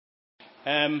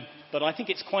But I think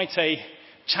it's quite a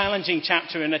challenging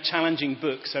chapter in a challenging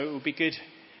book, so it would be good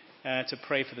to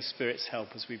pray for the Spirit's help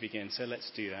as we begin. So let's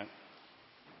do that.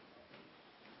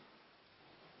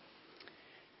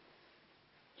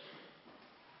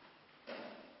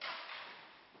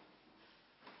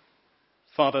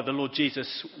 Father, the Lord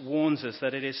Jesus warns us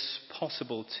that it is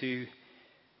possible to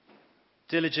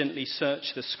diligently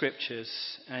search the Scriptures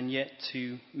and yet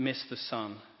to miss the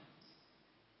sun.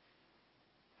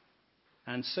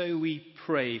 And so we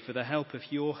pray for the help of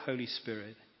your Holy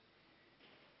Spirit,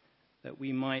 that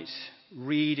we might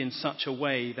read in such a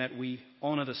way that we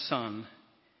honour the Son,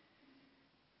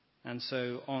 and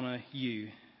so honour you,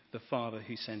 the Father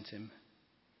who sent him.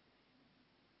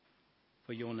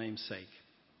 For your name's sake.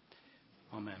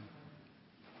 Amen.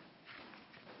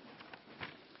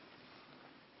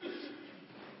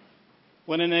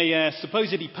 Well, in a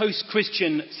supposedly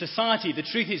post-Christian society, the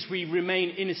truth is we remain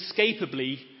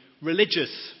inescapably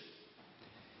religious.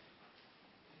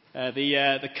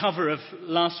 The cover of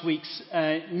last week's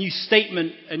New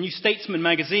Statesman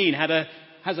magazine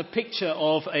has a picture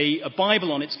of a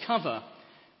Bible on its cover,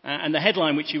 and the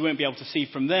headline, which you won't be able to see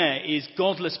from there, is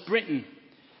 "Godless Britain,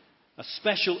 a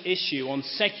special issue on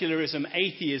secularism,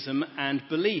 atheism and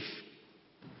belief."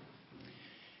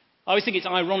 I always think it's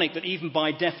ironic that even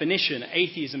by definition,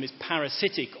 atheism is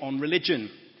parasitic on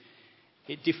religion.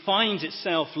 It defines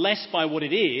itself less by what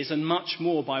it is and much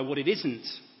more by what it isn't.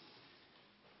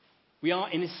 We are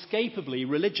inescapably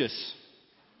religious.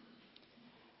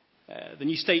 The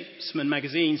New Statesman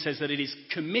magazine says that it is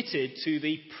committed to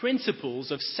the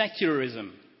principles of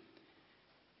secularism.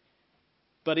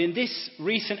 But in this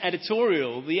recent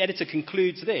editorial, the editor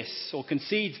concludes this, or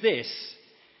concedes this: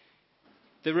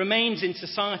 there remains in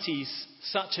societies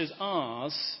such as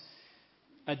ours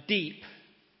a deep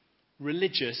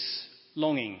religious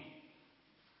longing.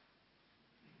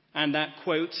 And that,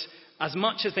 quote, "as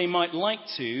much as they might like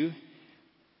to,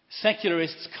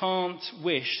 secularists can't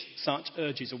wish such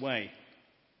urges away."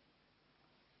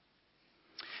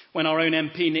 When our own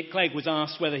MP, Nick Clegg, was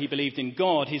asked whether he believed in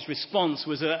God, his response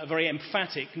was a very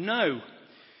emphatic no.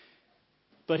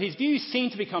 But his views seem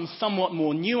to become somewhat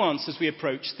more nuanced as we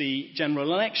approach the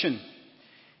general election.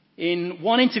 In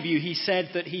one interview, he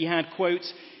said that he had,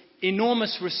 quote,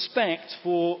 "enormous respect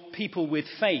for people with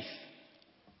faith."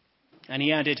 And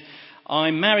he added,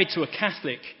 "I'm married to a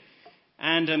Catholic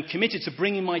and am committed to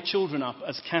bringing my children up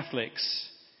as Catholics.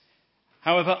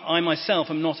 However, I myself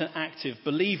am not an active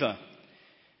believer.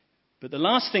 But the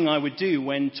last thing I would do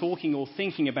when talking or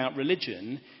thinking about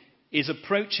religion is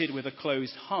approach it with a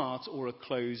closed heart or a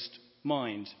closed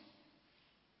mind."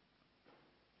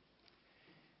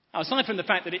 Now, aside from the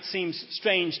fact that it seems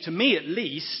strange, to me at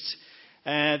least,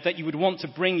 that you would want to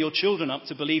bring your children up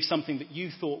to believe something that you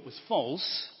thought was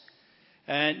false,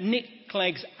 Nick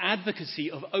Clegg's advocacy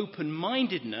of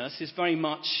open-mindedness is very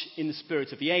much in the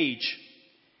spirit of the age.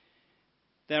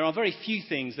 There are very few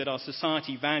things that our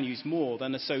society values more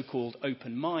than a so-called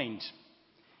open mind.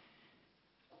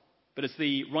 But as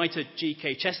the writer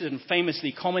G.K. Chesterton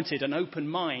famously commented, an open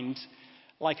mind,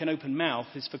 like an open mouth,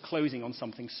 is for closing on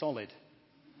something solid.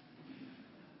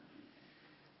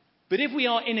 But if we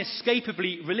are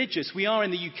inescapably religious, we are,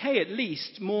 in the UK at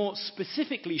least, more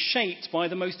specifically shaped by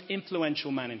the most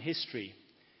influential man in history,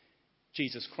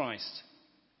 Jesus Christ.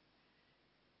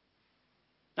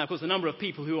 Now, of course, the number of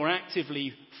people who are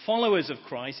actively followers of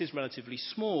Christ is relatively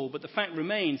small, but the fact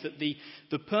remains that the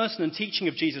person and teaching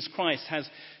of Jesus Christ has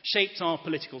shaped our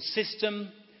political system,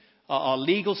 our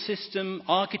legal system,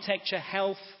 architecture,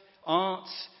 health,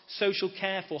 arts, social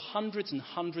care for hundreds and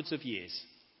hundreds of years.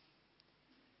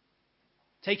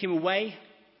 Take him away,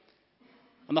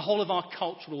 and the whole of our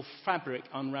cultural fabric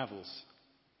unravels.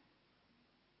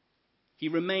 He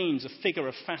remains a figure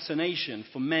of fascination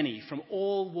for many from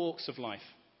all walks of life.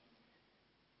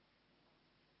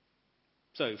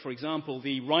 So, for example,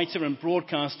 the writer and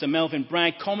broadcaster Melvyn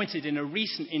Bragg commented in a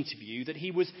recent interview that he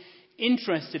was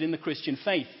interested in the Christian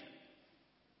faith.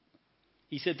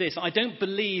 He said this: "I don't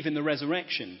believe in the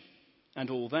resurrection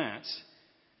and all that,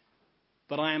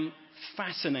 but I am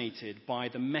fascinated by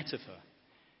the metaphor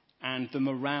and the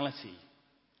morality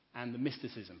and the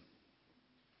mysticism."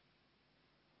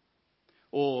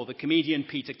 Or the comedian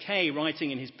Peter Kay,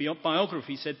 writing in his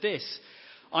biography, said this: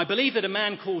 "I believe that a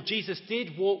man called Jesus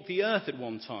did walk the earth at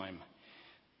one time,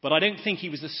 but I don't think he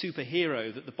was the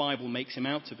superhero that the Bible makes him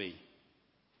out to be."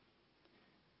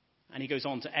 And he goes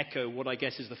on to echo what I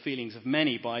guess is the feelings of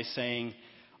many by saying,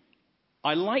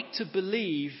 "I like to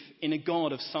believe in a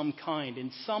God of some kind,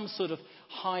 in some sort of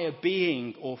higher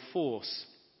being or force.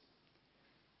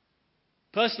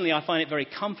 Personally, I find it very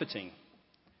comforting.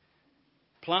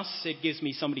 Plus, it gives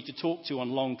me somebody to talk to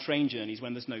on long train journeys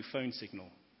when there's no phone signal.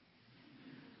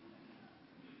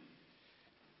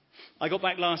 I got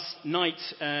back last night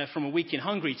from a week in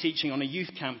Hungary teaching on a youth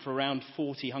camp for around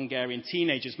 40 Hungarian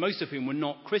teenagers, most of whom were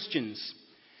not Christians.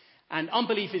 And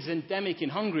unbelief is endemic in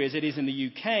Hungary as it is in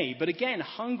the UK. But again,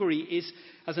 Hungary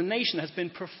as a nation, has been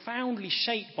profoundly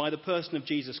shaped by the person of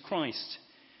Jesus Christ,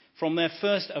 from their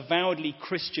first avowedly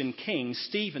Christian king,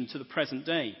 Stephen, to the present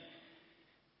day.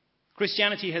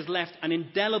 Christianity has left an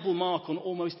indelible mark on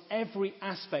almost every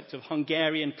aspect of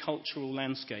Hungarian cultural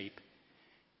landscape.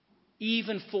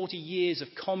 Even 40 years of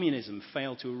communism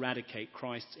failed to eradicate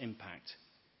Christ's impact.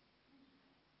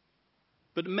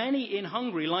 But many in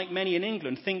Hungary, like many in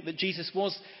England, think that Jesus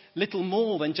was little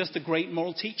more than just a great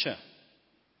moral teacher.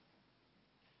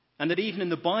 And that even in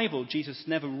the Bible, Jesus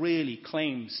never really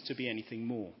claims to be anything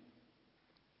more.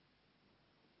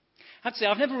 I have to say,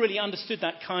 I've never really understood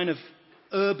that kind of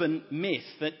urban myth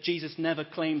that Jesus never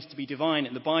claims to be divine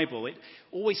in the Bible. It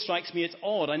always strikes me as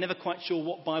odd. I'm never quite sure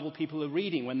what Bible people are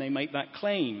reading when they make that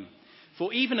claim.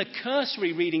 For even a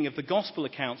cursory reading of the gospel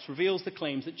accounts reveals the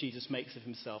claims that Jesus makes of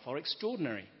himself are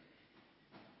extraordinary.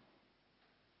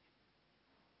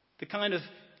 The kind of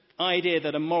idea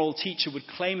that a moral teacher would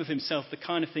claim of himself the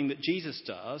kind of thing that Jesus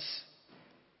does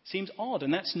seems odd,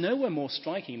 and that's nowhere more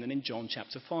striking than in John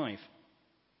chapter 5.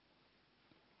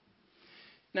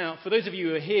 Now, for those of you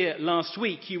who were here last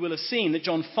week, you will have seen that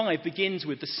John 5 begins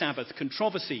with the Sabbath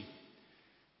controversy.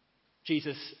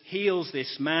 Jesus heals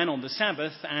this man on the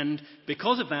Sabbath, and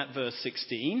because of that, verse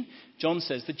 16, John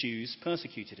says the Jews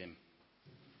persecuted him.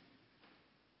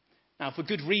 Now, for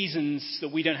good reasons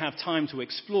that we don't have time to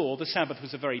explore, the Sabbath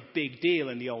was a very big deal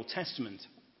in the Old Testament.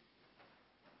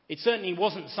 It certainly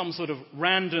wasn't some sort of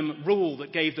random rule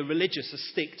that gave the religious a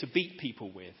stick to beat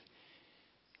people with.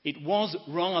 It was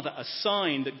rather a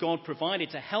sign that God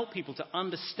provided to help people to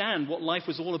understand what life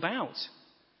was all about.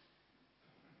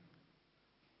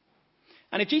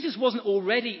 And if Jesus wasn't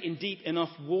already in deep enough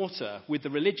water with the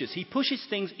religious, he pushes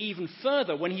things even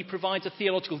further when he provides a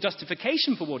theological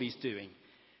justification for what he's doing.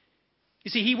 You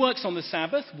see, he works on the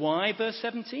Sabbath. Why, verse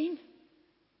 17?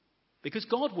 Because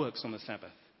God works on the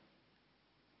Sabbath.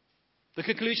 The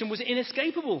conclusion was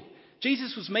inescapable.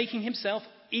 Jesus was making himself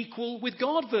equal with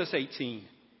God, verse 18.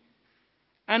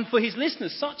 And for his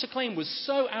listeners, such a claim was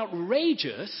so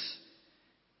outrageous,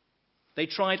 they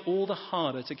tried all the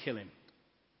harder to kill him.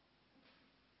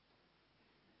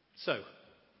 So,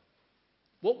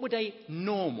 what would a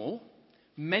normal,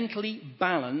 mentally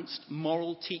balanced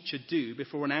moral teacher do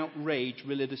before an outraged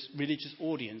religious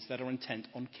audience that are intent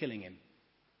on killing him?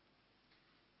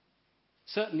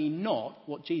 Certainly not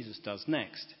what Jesus does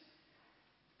next.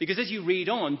 Because as you read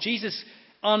on, Jesus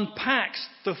unpacks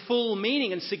the full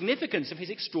meaning and significance of his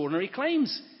extraordinary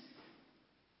claims.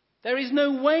 There is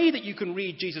no way that you can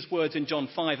read Jesus' words in John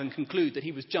 5 and conclude that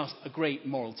he was just a great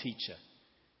moral teacher.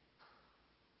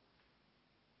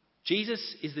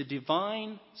 Jesus is the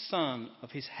divine Son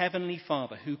of his heavenly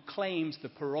Father who claims the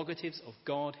prerogatives of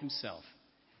God himself.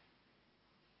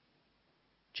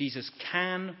 Jesus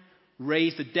can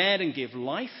raise the dead and give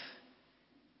life,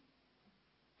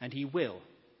 and he will,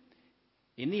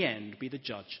 in the end, be the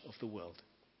judge of the world.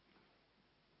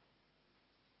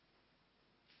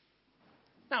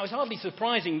 Now, it's hardly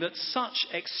surprising that such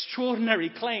extraordinary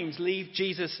claims leave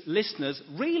Jesus' listeners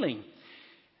reeling.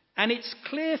 And it's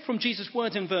clear from Jesus'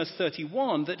 words in verse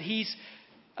 31 that he's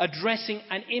addressing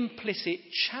an implicit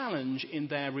challenge in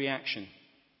their reaction.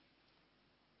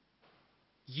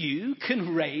 You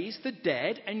can raise the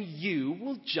dead and you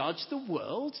will judge the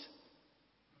world?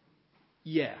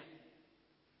 Yeah.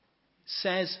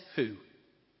 Says who?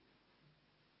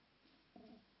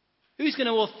 Who's going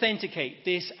to authenticate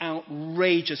this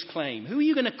outrageous claim? Who are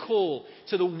you going to call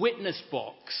to the witness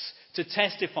box to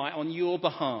testify on your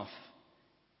behalf?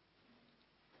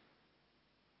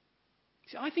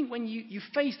 See, I think when you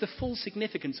face the full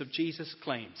significance of Jesus'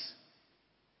 claims,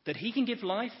 that he can give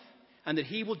life and that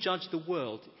he will judge the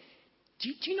world, do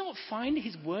you not find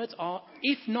his words are,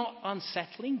 if not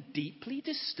unsettling, deeply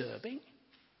disturbing?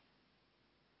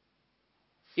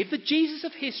 If the Jesus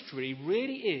of history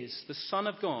really is the Son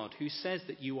of God who says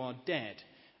that you are dead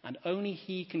and only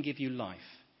he can give you life,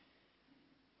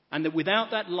 and that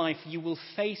without that life you will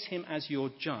face him as your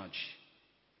judge,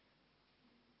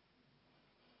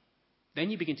 then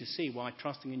you begin to see why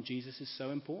trusting in Jesus is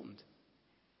so important.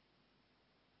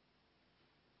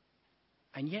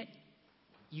 And yet,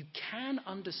 you can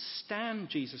understand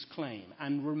Jesus' claim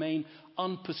and remain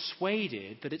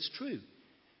unpersuaded that it's true.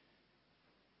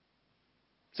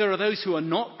 There are those who are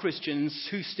not Christians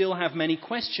who still have many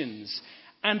questions.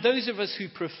 And those of us who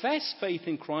profess faith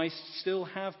in Christ still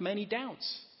have many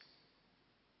doubts.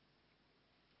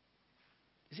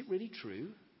 Is it really true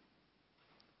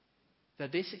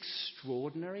that this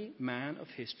extraordinary man of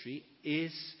history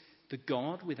is the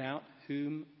God without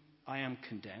whom I am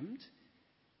condemned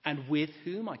and with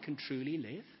whom I can truly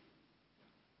live?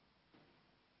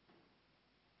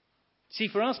 See,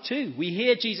 for us too, we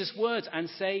hear Jesus' words and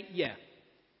say, yeah.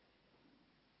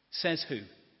 Says who?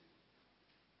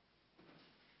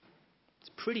 It's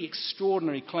a pretty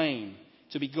extraordinary claim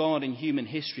to be God in human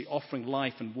history, offering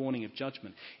life and warning of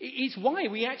judgment. It's why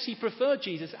we actually prefer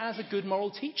Jesus as a good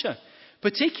moral teacher,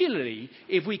 particularly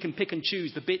if we can pick and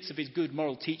choose the bits of his good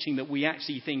moral teaching that we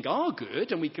actually think are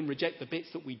good, and we can reject the bits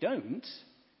that we don't.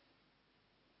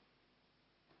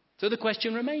 So the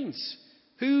question remains,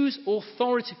 who is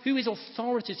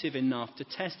authoritative enough to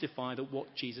testify that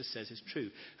what Jesus says is true?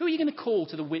 Who are you going to call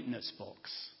to the witness box?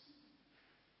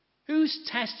 Whose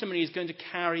testimony is going to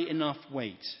carry enough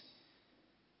weight?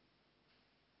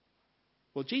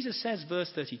 Well, Jesus says,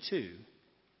 verse 32,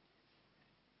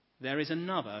 there is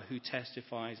another who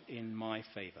testifies in my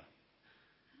favor.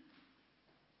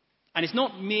 And it's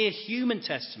not mere human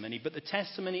testimony, but the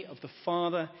testimony of the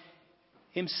Father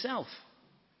himself.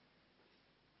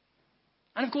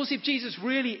 And of course, if Jesus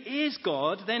really is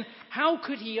God, then how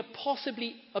could he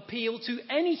possibly appeal to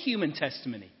any human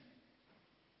testimony?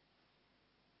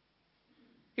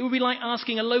 It would be like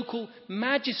asking a local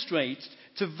magistrate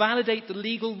to validate the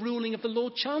legal ruling of the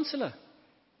Lord Chancellor.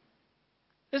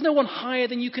 There's no one higher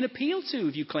than you can appeal to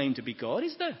if you claim to be God,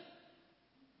 is there?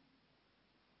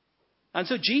 And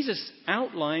so Jesus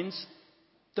outlines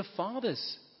the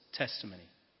Father's testimony.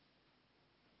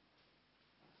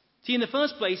 See, in the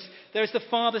first place, there is the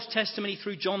Father's testimony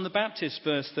through John the Baptist,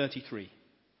 verse 33.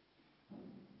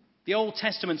 The Old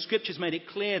Testament scriptures made it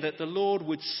clear that the Lord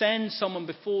would send someone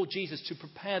before Jesus to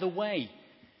prepare the way.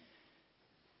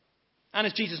 And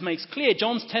as Jesus makes clear,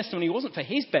 John's testimony wasn't for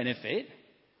his benefit,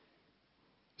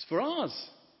 it's for ours.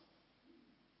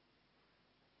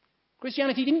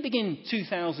 Christianity didn't begin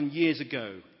 2,000 years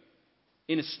ago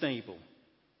in a stable.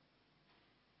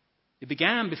 It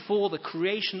began before the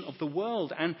creation of the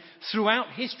world, and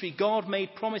throughout history, God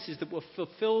made promises that were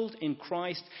fulfilled in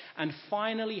Christ and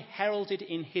finally heralded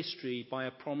in history by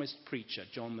a promised preacher,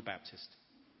 John the Baptist.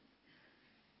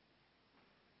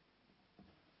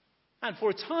 And for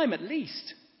a time at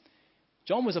least,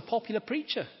 John was a popular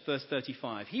preacher, verse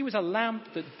 35. He was a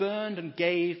lamp that burned and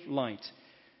gave light,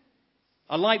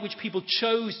 a light which people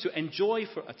chose to enjoy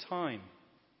for a time.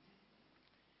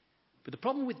 But the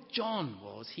problem with John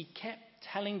was he kept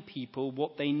telling people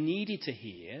what they needed to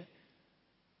hear,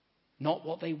 not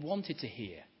what they wanted to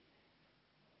hear.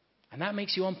 And that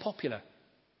makes you unpopular.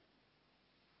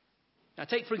 Now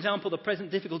take, for example, the present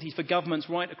difficulties for governments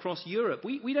right across Europe.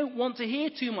 We don't want to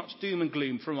hear too much doom and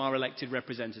gloom from our elected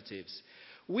representatives.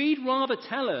 We'd rather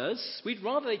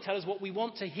they tell us what we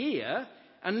want to hear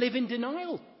and live in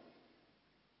denial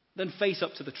than face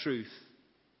up to the truth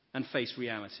and face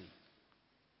reality.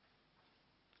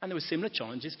 And there were similar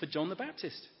challenges for John the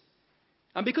Baptist.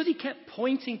 And because he kept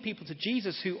pointing people to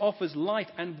Jesus, who offers life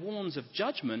and warns of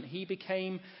judgment, he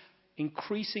became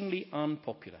increasingly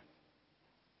unpopular.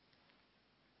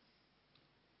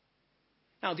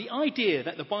 Now, the idea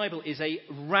that the Bible is a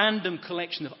random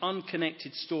collection of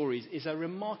unconnected stories is a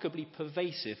remarkably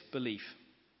pervasive belief.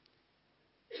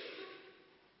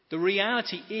 The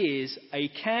reality is, a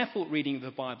careful reading of the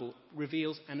Bible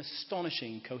reveals an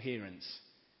astonishing coherence.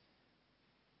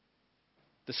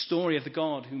 The story of the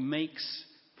God who makes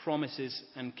promises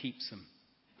and keeps them.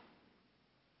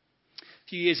 A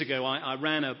few years ago, I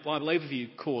ran a Bible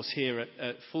overview course here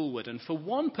at Fulwood, and for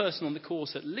one person on the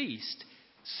course at least,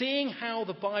 seeing how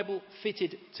the Bible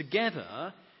fitted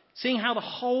together, seeing how the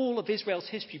whole of Israel's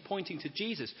history pointing to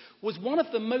Jesus, was one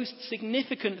of the most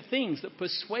significant things that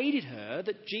persuaded her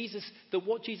that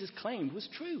what Jesus claimed was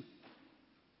true.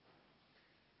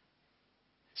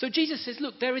 So Jesus says,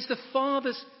 look, there is the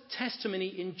Father's testimony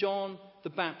in John the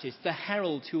Baptist, the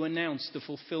herald who announced the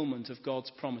fulfillment of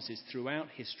God's promises throughout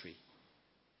history.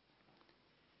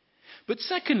 But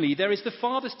secondly, there is the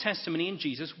Father's testimony in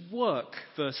Jesus' work,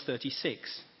 verse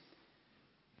 36.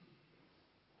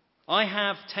 I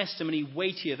have testimony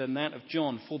weightier than that of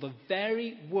John, for the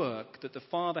very work that the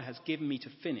Father has given me to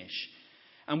finish,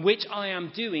 and which I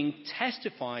am doing,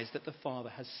 testifies that the Father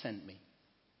has sent me.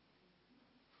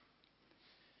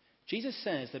 Jesus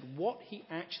says that what he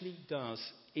actually does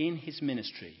in his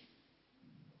ministry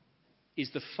is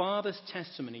the Father's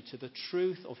testimony to the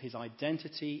truth of his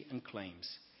identity and claims.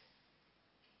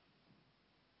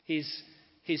 His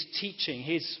his teaching,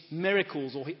 his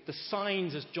miracles, or the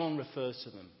signs as John refers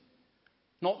to them.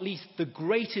 Not least the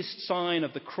greatest sign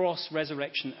of the cross,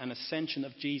 resurrection, and ascension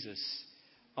of Jesus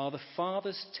are the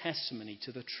Father's testimony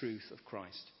to the truth of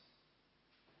Christ.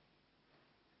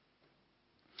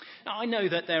 Now, I know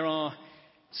that there are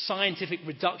scientific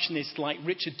reductionists like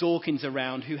Richard Dawkins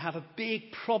around who have a big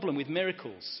problem with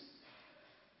miracles.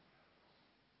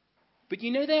 But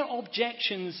you know, their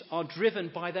objections are driven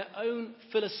by their own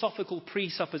philosophical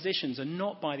presuppositions and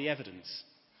not by the evidence.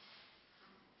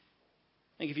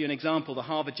 I'll give you an example. The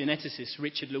Harvard geneticist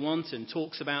Richard Lewontin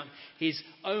talks about his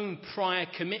own prior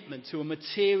commitment to a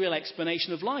material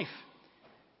explanation of life.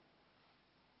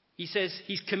 He says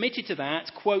he's committed to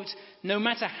that, quote, no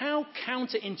matter how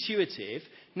counterintuitive,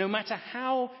 no matter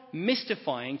how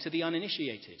mystifying to the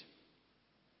uninitiated.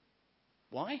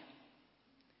 Why?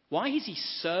 Why is he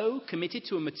so committed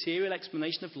to a material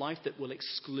explanation of life that will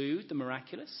exclude the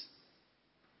miraculous?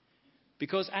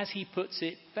 Because, as he puts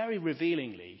it very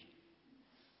revealingly,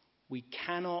 we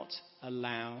cannot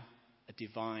allow a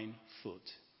divine foot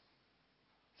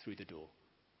through the door.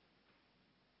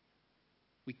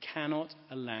 We cannot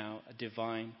allow a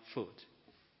divine foot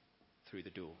through the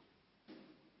door.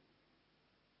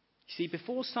 You see,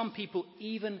 before some people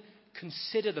even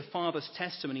consider the Father's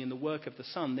testimony and the work of the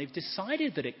Son, they've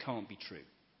decided that it can't be true.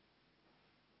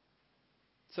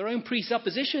 It's their own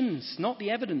presuppositions, not the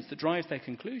evidence, that drives their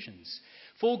conclusions.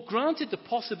 For granted the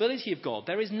possibility of God,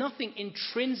 there is nothing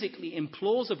intrinsically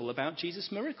implausible about Jesus'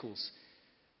 miracles,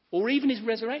 or even his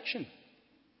resurrection.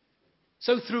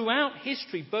 So throughout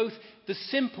history, both the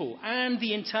simple and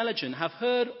the intelligent have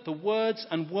heard the words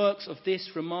and works of this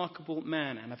remarkable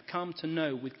man and have come to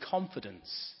know with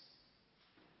confidence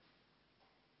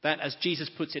that, as Jesus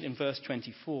puts it in verse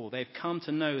 24, they've come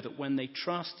to know that when they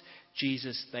trust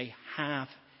Jesus, they have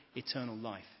eternal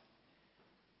life.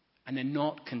 And they're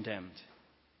not condemned.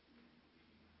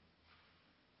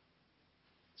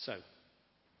 So,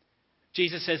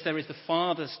 Jesus says there is the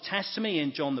Father's testimony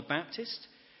in John the Baptist,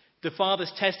 the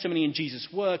Father's testimony in Jesus'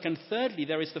 work, and thirdly,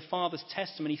 there is the Father's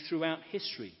testimony throughout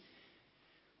history.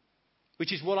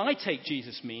 Which is what I take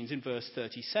Jesus means in verse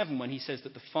 37 when he says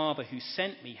that the Father who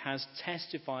sent me has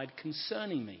testified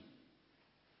concerning me.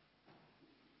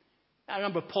 There are a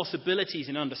number of possibilities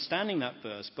in understanding that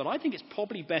verse, but I think it's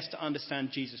probably best to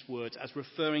understand Jesus' words as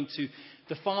referring to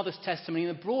the Father's testimony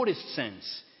in the broadest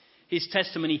sense. His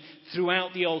testimony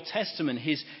throughout the Old Testament,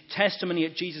 his testimony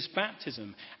at Jesus'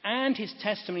 baptism, and his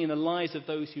testimony in the lives of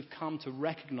those who've come to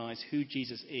recognize who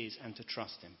Jesus is and to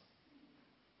trust him.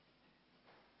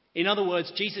 In other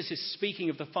words, Jesus is speaking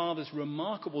of the Father's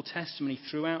remarkable testimony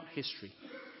throughout history.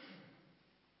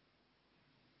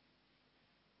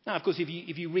 Now, of course,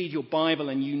 if you read your Bible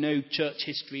and you know church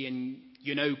history and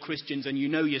you know Christians and you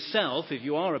know yourself, if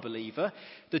you are a believer,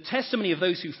 the testimony of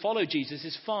those who follow Jesus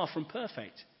is far from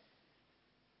perfect.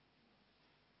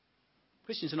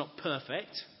 Christians are not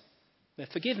perfect. They're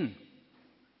forgiven.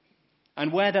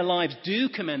 And where their lives do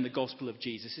commend the gospel of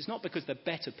Jesus, it's not because they're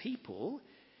better people.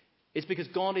 It's because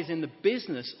God is in the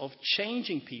business of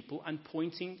changing people and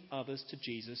pointing others to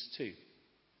Jesus too.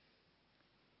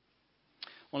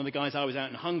 One of the guys I was out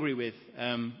in Hungary with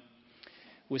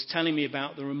was telling me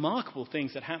about the remarkable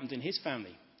things that happened in his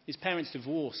family. His parents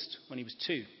divorced when he was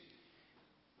 2.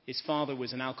 His father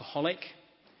was an alcoholic.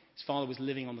 His father was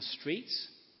living on the streets.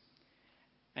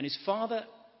 And his father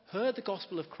heard the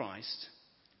gospel of Christ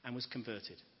and was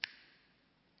converted.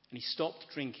 And he stopped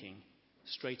drinking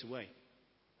straight away.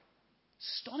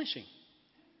 Astonishing.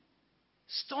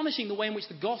 Astonishing the way in which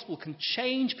the gospel can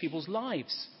change people's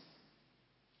lives.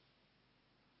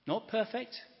 Not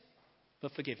perfect,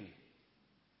 but forgiven.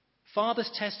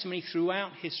 Father's testimony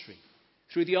throughout history,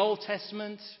 through the Old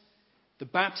Testament, the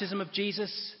baptism of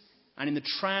Jesus, and in the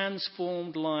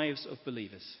transformed lives of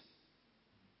believers.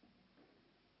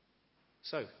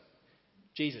 So,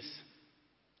 Jesus,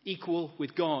 equal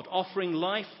with God, offering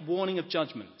life, warning of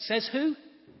judgment. Says who?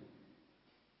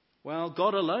 Well,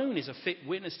 God alone is a fit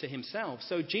witness to himself.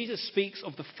 So Jesus speaks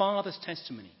of the Father's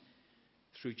testimony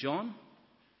through John,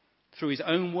 through his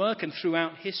own work, and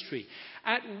throughout history.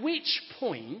 At which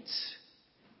point,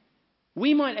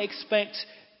 we might expect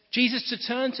Jesus to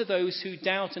turn to those who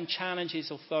doubt and challenge his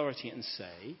authority and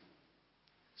say,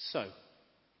 so,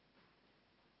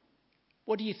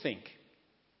 what do you think?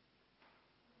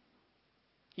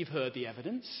 You've heard the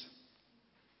evidence.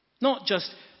 Not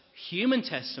just human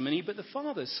testimony, but the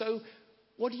Father's. So,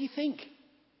 what do you think?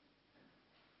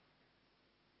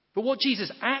 But what Jesus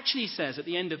actually says at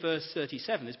the end of verse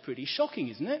 37 is pretty shocking,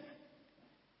 isn't it?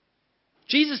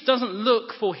 Jesus doesn't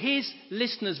look for his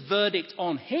listeners' verdict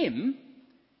on him.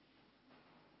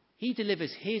 He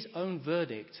delivers his own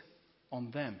verdict on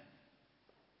them.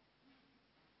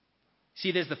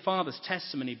 See, there's the Father's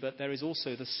testimony, but there is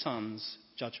also the Son's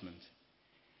judgment.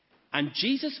 And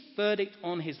Jesus' verdict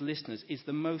on his listeners is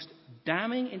the most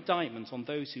damning indictment on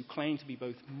those who claim to be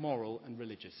both moral and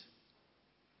religious.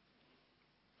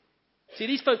 See,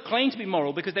 these folk claim to be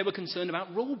moral because they were concerned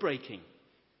about rule breaking.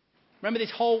 Remember,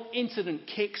 this whole incident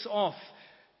kicks off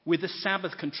with the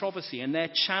Sabbath controversy and their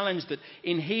challenge that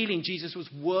in healing Jesus was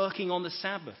working on the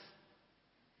Sabbath.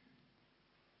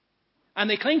 And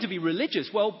they claim to be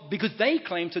religious, well, because they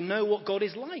claim to know what God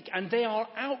is like. And they are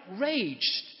outraged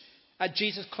at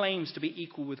Jesus' claims to be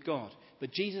equal with God.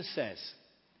 But Jesus says,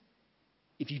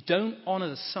 if you don't honour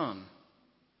the Son,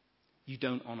 you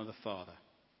don't honour the Father.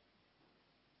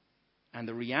 And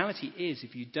the reality is,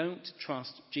 if you don't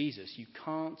trust Jesus, you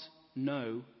can't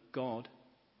know God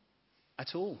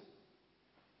at all.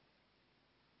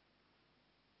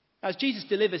 As Jesus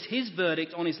delivers his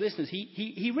verdict on his listeners,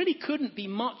 he really couldn't be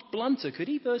much blunter, could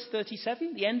he? Verse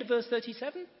 37, the end of verse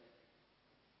 37.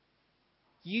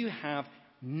 You have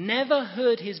never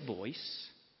heard his voice,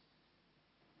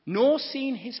 nor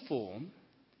seen his form,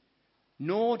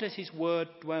 nor does his word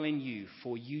dwell in you,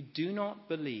 for you do not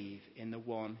believe in the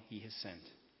one he has sent.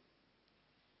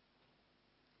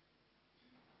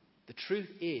 The truth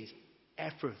is,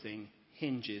 everything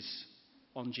hinges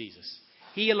on Jesus.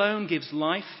 He alone gives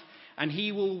life, and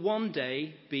he will one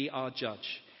day be our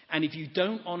judge. And if you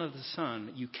don't honour the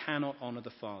Son, you cannot honour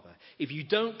the Father. If you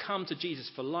don't come to Jesus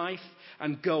for life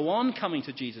and go on coming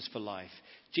to Jesus for life,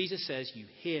 Jesus says you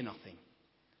hear nothing,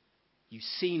 you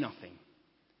see nothing,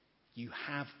 you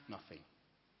have nothing.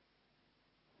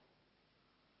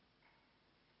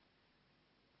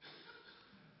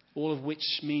 All of which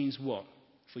means what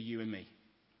for you and me?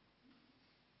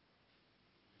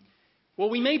 Well,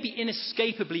 we may be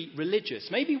inescapably religious.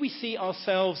 Maybe we see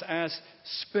ourselves as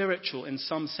spiritual in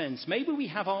some sense. Maybe we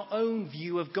have our own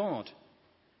view of God.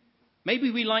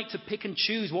 Maybe we like to pick and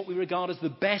choose what we regard as the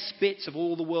best bits of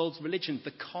all the world's religions,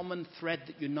 the common thread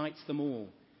that unites them all.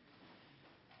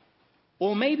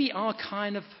 Or maybe our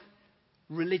kind of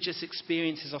religious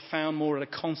experiences are found more at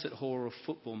a concert hall or a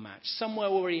football match,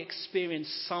 somewhere where we experience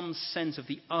some sense of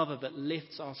the other that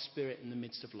lifts our spirit in the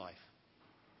midst of life.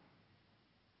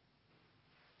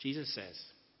 Jesus says,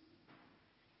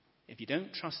 if you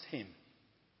don't trust him,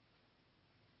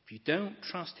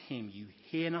 you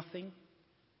hear nothing,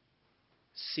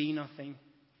 see nothing,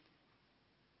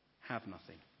 have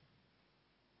nothing.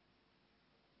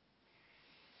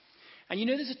 And you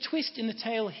know, there's a twist in the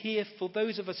tale here for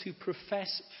those of us who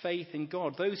profess faith in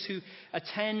God, those who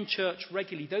attend church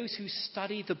regularly, those who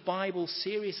study the Bible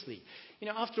seriously. You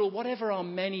know, after all, whatever our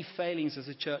many failings as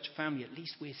a church family, at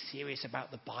least we're serious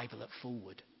about the Bible at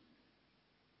Fulwood.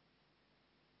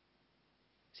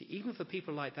 See, even for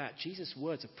people like that, Jesus'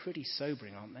 words are pretty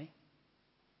sobering, aren't they?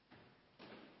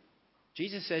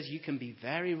 Jesus says you can be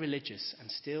very religious and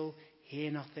still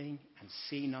hear nothing and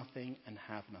see nothing and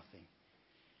have nothing.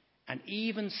 And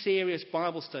even serious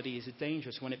Bible study is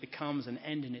dangerous when it becomes an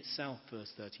end in itself,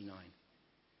 verse 39.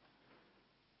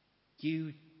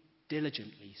 You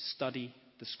diligently study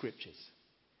the scriptures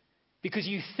because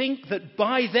you think that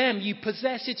by them you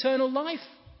possess eternal life.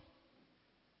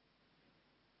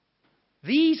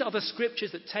 These are the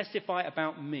scriptures that testify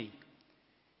about me.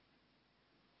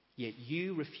 Yet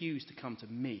you refuse to come to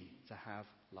me to have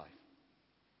life.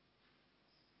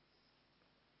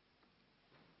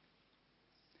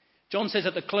 John says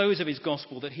at the close of his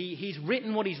gospel that he's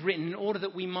written what he's written in order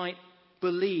that we might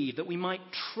believe, that we might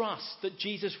trust that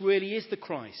Jesus really is the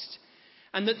Christ.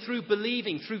 And that through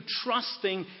believing, through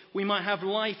trusting, we might have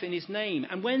life in his name.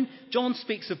 And when John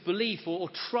speaks of belief or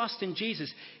trust in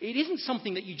Jesus, it isn't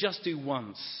something that you just do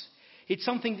once. It's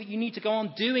something that you need to go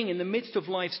on doing in the midst of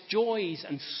life's joys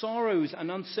and sorrows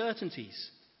and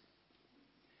uncertainties.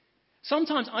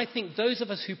 Sometimes I think those of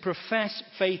us who profess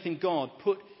faith in God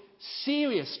put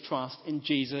serious trust in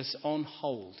Jesus on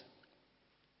hold.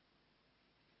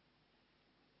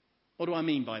 What do I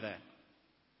mean by that?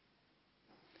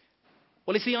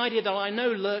 Well, it's the idea that I know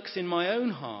lurks in my own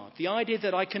heart. The idea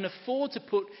that I can afford to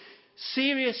put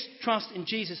serious trust in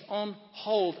Jesus on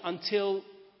hold until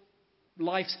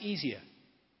life's easier.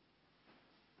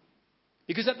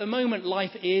 Because at the moment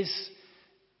life is,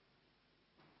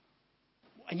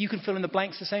 and you can fill in the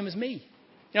blanks the same as me.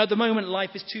 You know, at the moment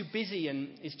life is too busy and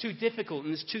it's too difficult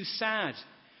and it's too sad.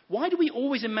 Why do we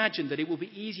always imagine that it will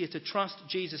be easier to trust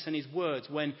Jesus and his words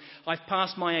when I've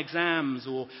passed my exams,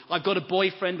 or I've got a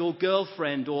boyfriend or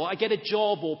girlfriend, or I get a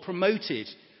job or promoted,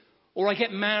 or I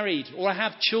get married, or I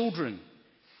have children,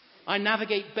 I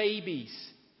navigate babies,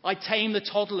 I tame the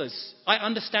toddlers. I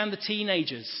understand the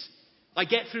teenagers. I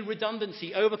get through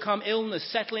redundancy, overcome illness,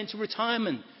 settle into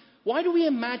retirement. Why do we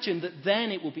imagine that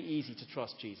then it will be easy to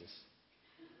trust Jesus?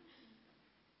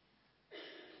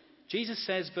 Jesus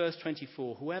says, verse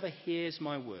 24, whoever hears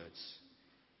my words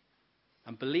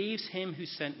and believes him who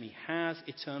sent me has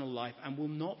eternal life and will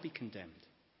not be condemned.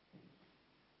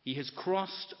 He has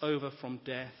crossed over from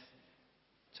death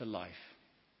to life.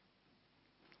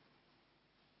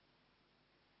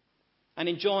 And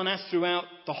in John, as throughout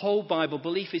the whole Bible,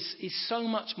 belief is so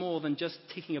much more than just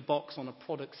ticking a box on a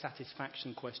product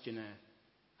satisfaction questionnaire.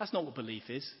 That's not what belief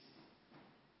is.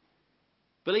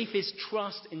 Belief is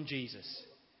trust in Jesus.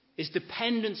 It's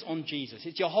dependence on Jesus.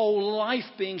 It's your whole life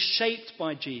being shaped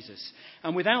by Jesus.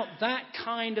 And without that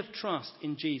kind of trust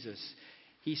in Jesus,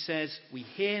 he says, we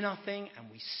hear nothing and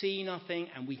we see nothing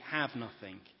and we have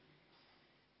nothing.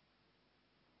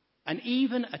 And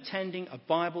even attending a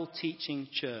Bible teaching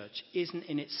church isn't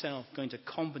in itself going to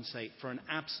compensate for an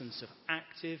absence of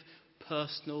active,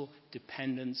 personal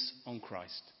dependence on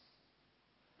Christ.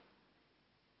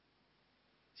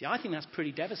 See, I think that's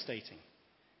pretty devastating.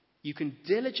 You can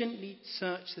diligently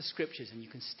search the scriptures and you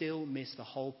can still miss the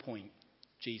whole point,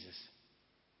 Jesus.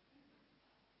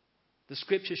 The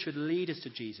scripture should lead us to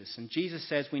Jesus, and Jesus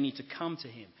says we need to come to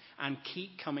him and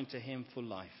keep coming to him for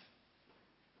life.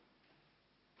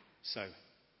 So,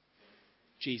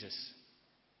 Jesus,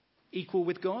 equal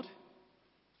with God,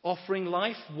 offering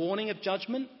life, warning of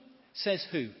judgment, says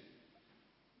who?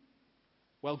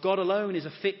 Well, God alone is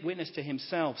a fit witness to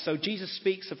himself. So Jesus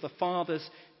speaks of the Father's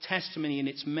testimony in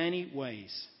its many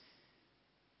ways.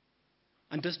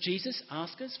 And does Jesus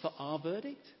ask us for our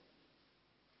verdict?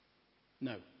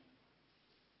 No.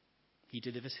 He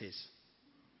delivers his.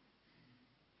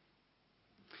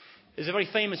 There's a very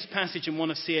famous passage in one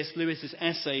of C.S. Lewis's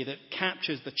essay that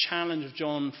captures the challenge of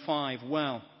John 5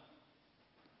 well.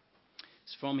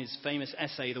 It's from his famous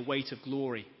essay, The Weight of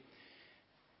Glory.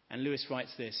 And Lewis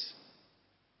writes this: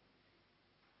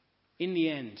 in the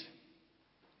end,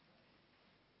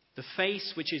 the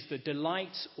face which is the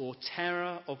delight or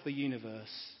terror of the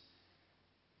universe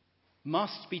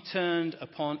must be turned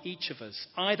upon each of us,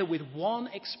 either with one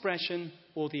expression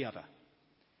or the other.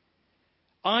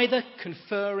 Either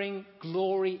conferring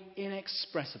glory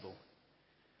inexpressible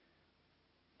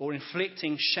or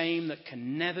inflicting shame that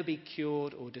can never be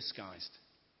cured or disguised.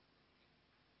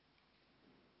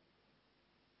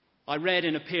 I read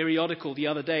in a periodical the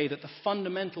other day that the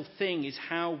fundamental thing is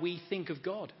how we think of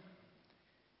God.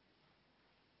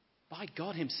 By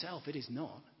God himself, it is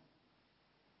not.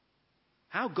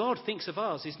 How God thinks of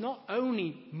us is not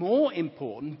only more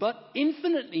important, but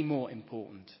infinitely more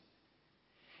important.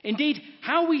 Indeed,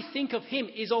 how we think of him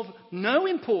is of no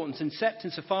importance except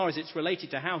insofar as it's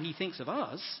related to how he thinks of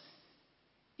us.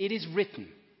 It is written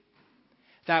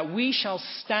that we shall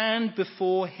stand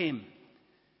before him,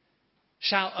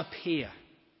 shall appear,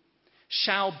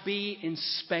 shall be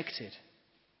inspected.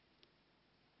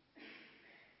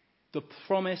 The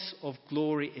promise of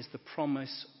glory is the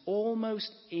promise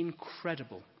almost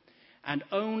incredible and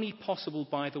only possible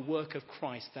by the work of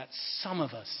Christ that some of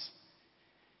us,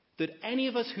 that any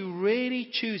of us who really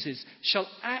chooses, shall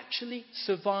actually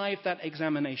survive that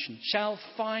examination, shall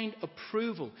find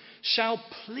approval, shall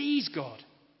please God.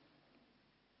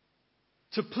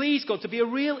 To please God, to be a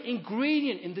real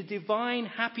ingredient in the divine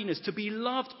happiness, to be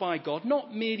loved by God,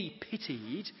 not merely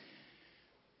pitied,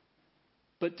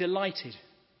 but delighted.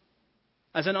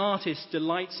 As an artist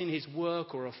delights in his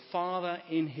work or a father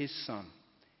in his son.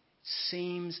 It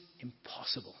seems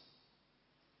impossible.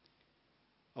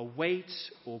 A weight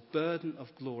or burden of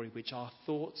glory which our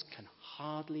thoughts can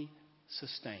hardly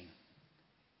sustain.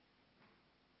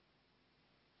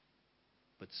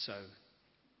 But so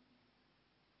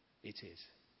it is.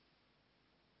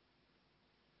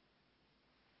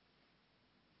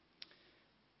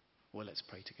 Well, let's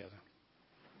pray together.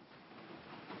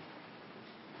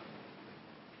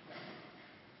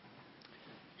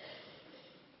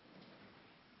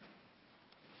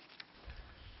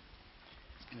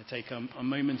 I'm going to take a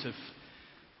moment of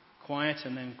quiet,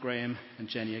 and then Graham and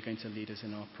Jenny are going to lead us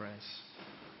in our prayers.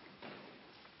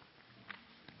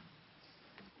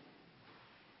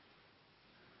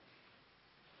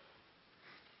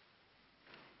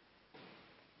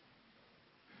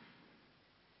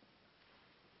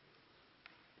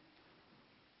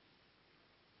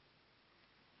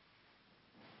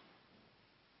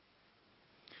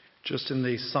 Just in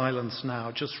the silence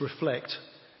now, just reflect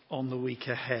on the week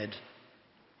ahead.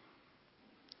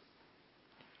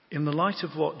 In the light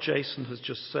of what Jason has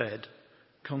just said,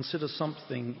 consider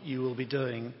something you will be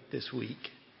doing this week.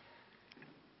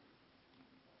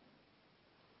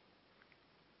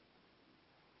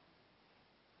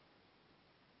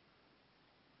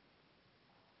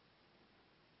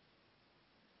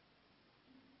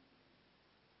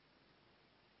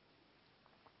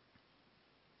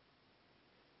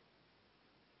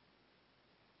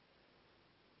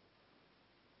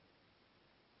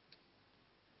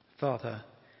 Father,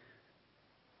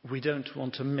 we don't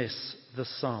want to miss the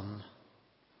sun.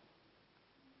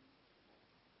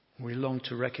 We long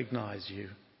to recognize you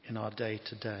in our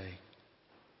day-to-day.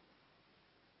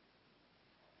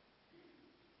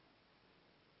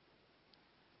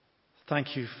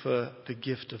 Thank you for the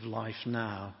gift of life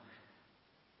now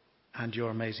and your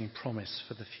amazing promise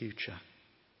for the future.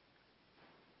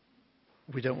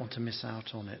 We don't want to miss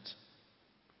out on it.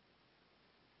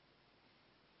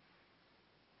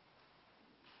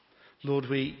 Lord,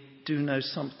 we do know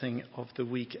something of the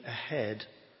week ahead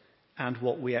and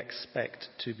what we expect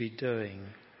to be doing.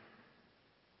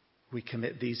 We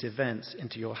commit these events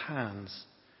into your hands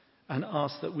and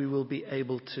ask that we will be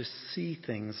able to see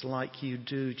things like you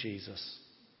do, Jesus.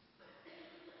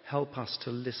 Help us to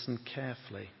listen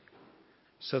carefully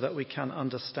so that we can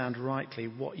understand rightly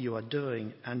what you are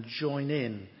doing and join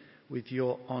in with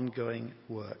your ongoing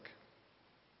work.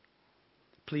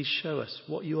 Please show us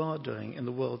what you are doing in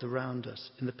the world around us,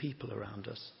 in the people around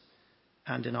us,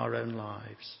 and in our own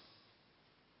lives.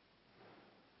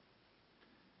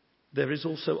 There is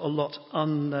also a lot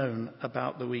unknown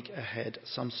about the week ahead,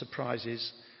 some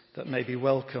surprises that may be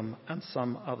welcome and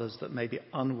some others that may be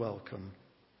unwelcome.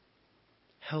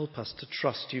 Help us to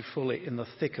trust you fully in the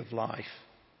thick of life,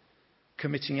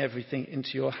 committing everything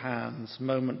into your hands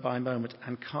moment by moment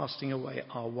and casting away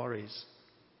our worries.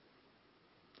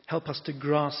 Help us to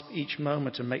grasp each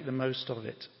moment and make the most of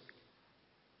it.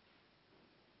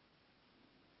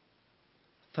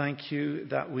 Thank you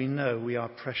that we know we are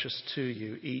precious to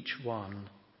you, each one,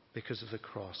 because of the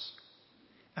cross.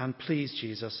 And please,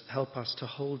 Jesus, help us to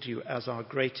hold you as our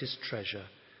greatest treasure,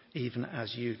 even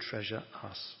as you treasure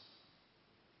us.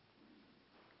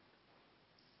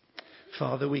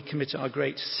 Father, we commit our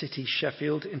great city,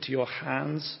 Sheffield, into your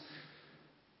hands.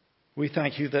 We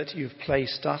thank you that you've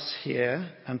placed us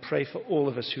here and pray for all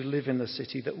of us who live in the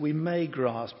city that we may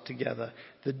grasp together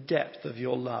the depth of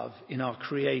your love in our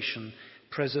creation,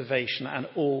 preservation and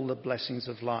all the blessings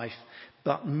of life,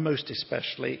 but most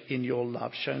especially in your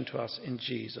love shown to us in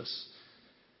Jesus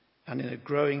and in a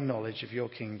growing knowledge of your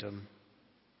kingdom.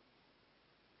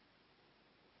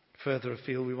 Further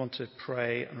afield, we want to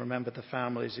pray and remember the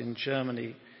families in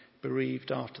Germany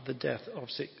bereaved after the death of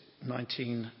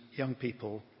 19 young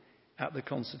people at the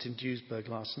concert in Duisburg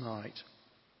last night.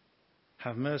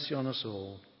 Have mercy on us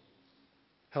all.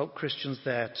 Help Christians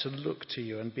there to look to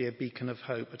you and be a beacon of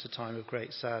hope at a time of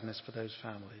great sadness for those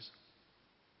families.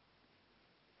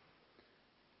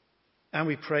 And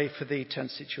we pray for the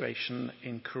tense situation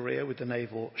in Korea with the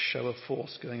naval show of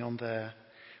force going on there.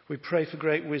 We pray for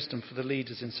great wisdom for the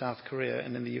leaders in South Korea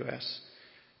and in the US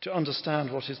to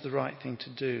understand what is the right thing to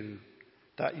do,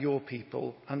 that your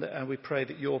people, and we pray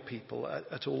that your people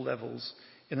at all levels,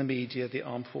 in the media, the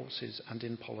armed forces and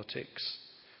in politics,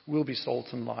 will be salt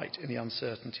and light in the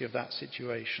uncertainty of that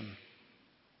situation.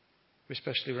 We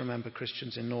especially remember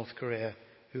Christians in North Korea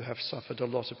who have suffered a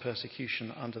lot of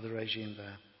persecution under the regime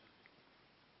there.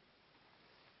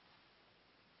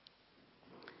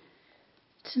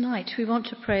 Tonight we want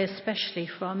to pray especially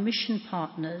for our mission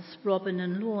partners, Robin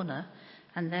and Lorna,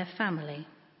 and their family.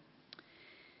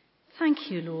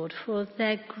 Thank you, Lord, for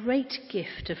their great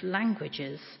gift of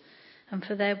languages and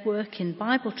for their work in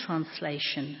Bible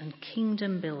translation and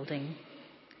kingdom building.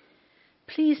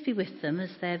 Please be with them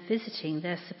as they're visiting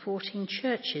their supporting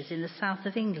churches in the south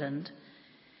of England.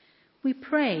 We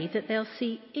pray that they'll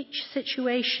see each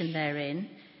situation they're in,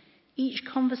 each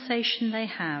conversation they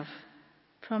have,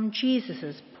 from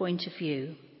Jesus' point of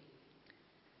view.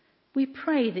 We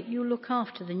pray that you'll look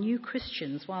after the new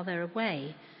Christians while they're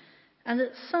away, and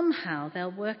that somehow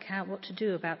they'll work out what to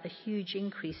do about the huge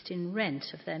increase in rent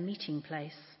of their meeting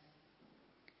place.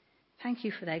 Thank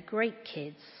you for their great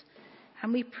kids,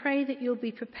 and we pray that you'll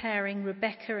be preparing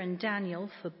Rebecca and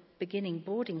Daniel for beginning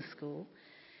boarding school,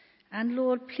 and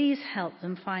Lord, please help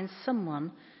them find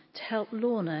someone to help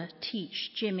Lorna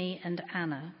teach Jimmy and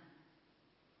Anna.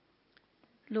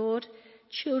 Lord,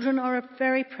 children are a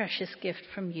very precious gift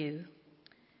from you.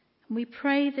 We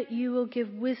pray that you will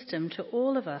give wisdom to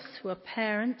all of us who are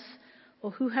parents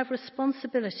or who have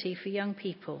responsibility for young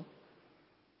people.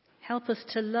 Help us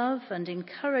to love and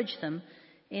encourage them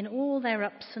in all their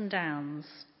ups and downs.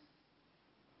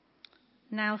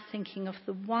 Now thinking of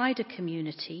the wider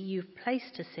community you've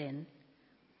placed us in,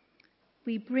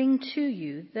 we bring to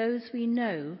you those we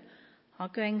know are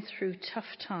going through tough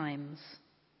times,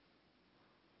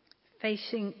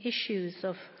 facing issues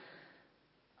of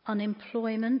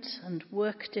unemployment and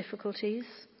work difficulties,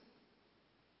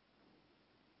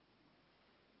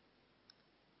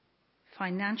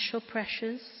 financial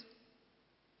pressures,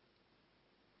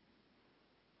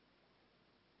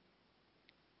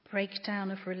 breakdown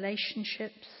of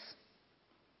relationships,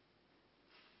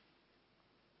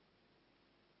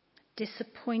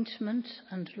 disappointment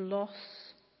and loss,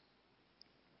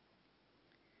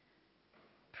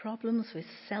 problems with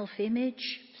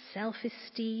self-image,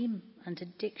 self-esteem and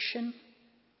addiction,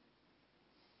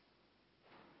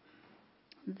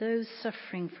 those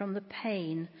suffering from the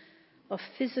pain of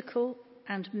physical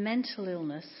and mental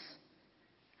illness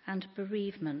and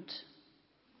bereavement.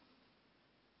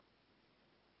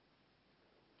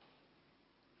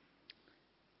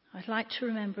 I'd like to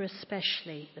remember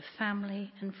especially the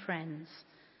family and friends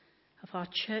of our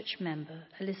church member,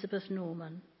 Elizabeth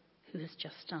Norman, who has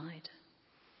just died.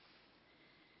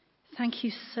 Thank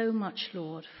you so much,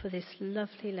 Lord, for this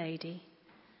lovely lady,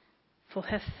 for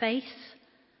her faith,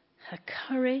 her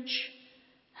courage,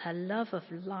 her love of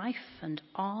life and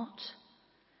art,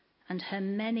 and her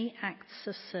many acts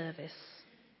of service.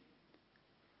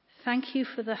 Thank you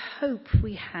for the hope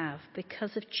we have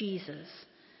because of Jesus,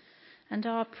 and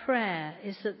our prayer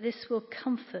is that this will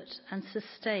comfort and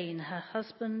sustain her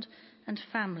husband and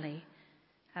family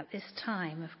at this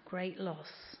time of great loss.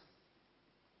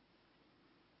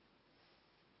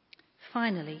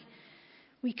 Finally,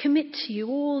 we commit to you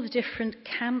all the different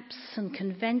camps and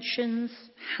conventions,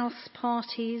 house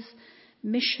parties,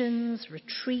 missions,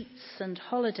 retreats and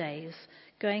holidays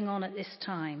going on at this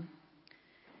time.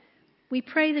 We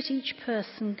pray that each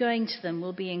person going to them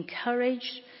will be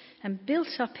encouraged and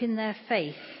built up in their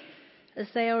faith as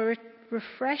they are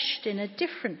refreshed in a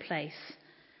different place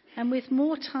and with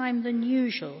more time than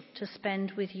usual to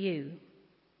spend with you.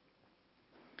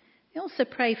 We also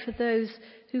pray for those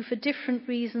who for different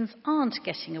reasons aren't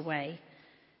getting away,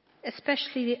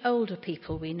 especially the older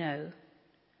people we know.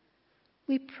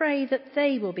 We pray that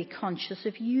they will be conscious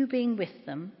of you being with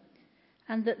them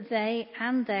and that they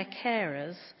and their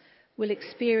carers will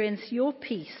experience your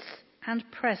peace and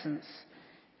presence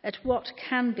at what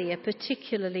can be a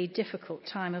particularly difficult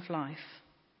time of life.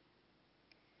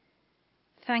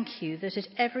 Thank you that at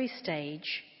every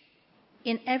stage,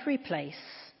 in every place,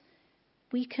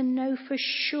 we can know for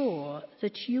sure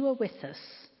that you are with us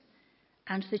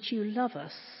and that you love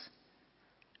us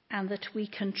and that we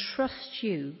can trust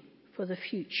you for the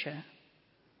future.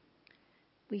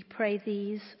 We pray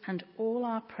these and all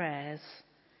our prayers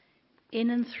in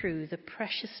and through the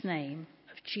precious name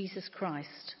of Jesus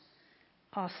Christ,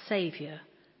 our Saviour,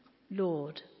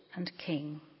 Lord and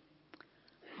King.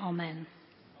 Amen.